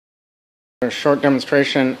A short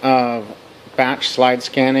demonstration of batch slide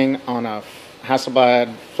scanning on a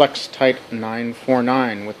Hasselblad Flextight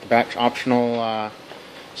 949 with the batch optional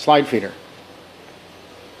slide feeder.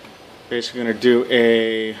 Basically going to do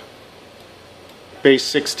a base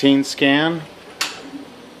 16 scan,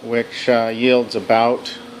 which yields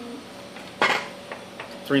about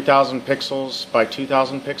 3,000 pixels by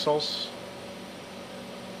 2,000 pixels.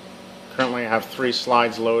 Currently I have 3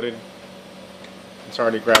 slides loaded. It's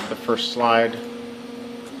already grabbed the first slide.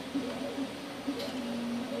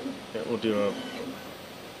 It will do a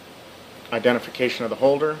identification of the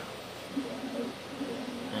holder,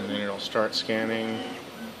 and then it'll start scanning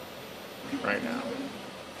right now.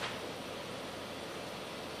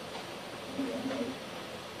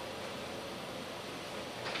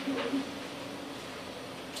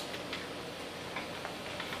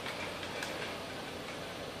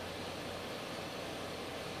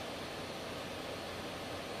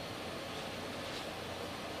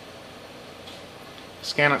 The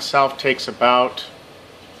scan itself takes about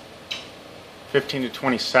 15 to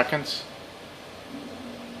 20 seconds.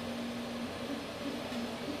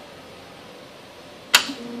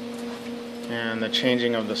 And the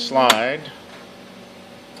changing of the slide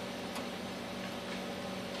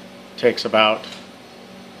takes about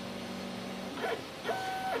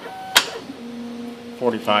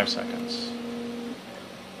 45 seconds.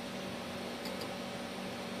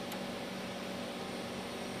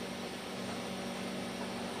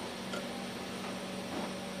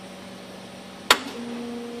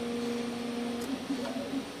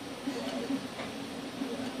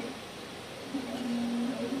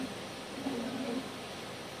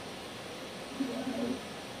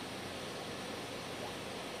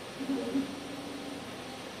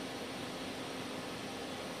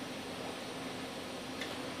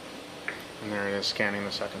 And there it is, scanning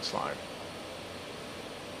the second slide.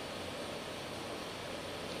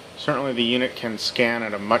 Certainly the unit can scan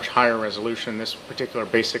at a much higher resolution. This particular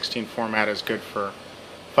base 16 format is good for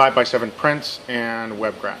 5x7 prints and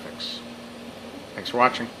web graphics. Thanks for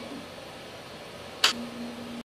watching.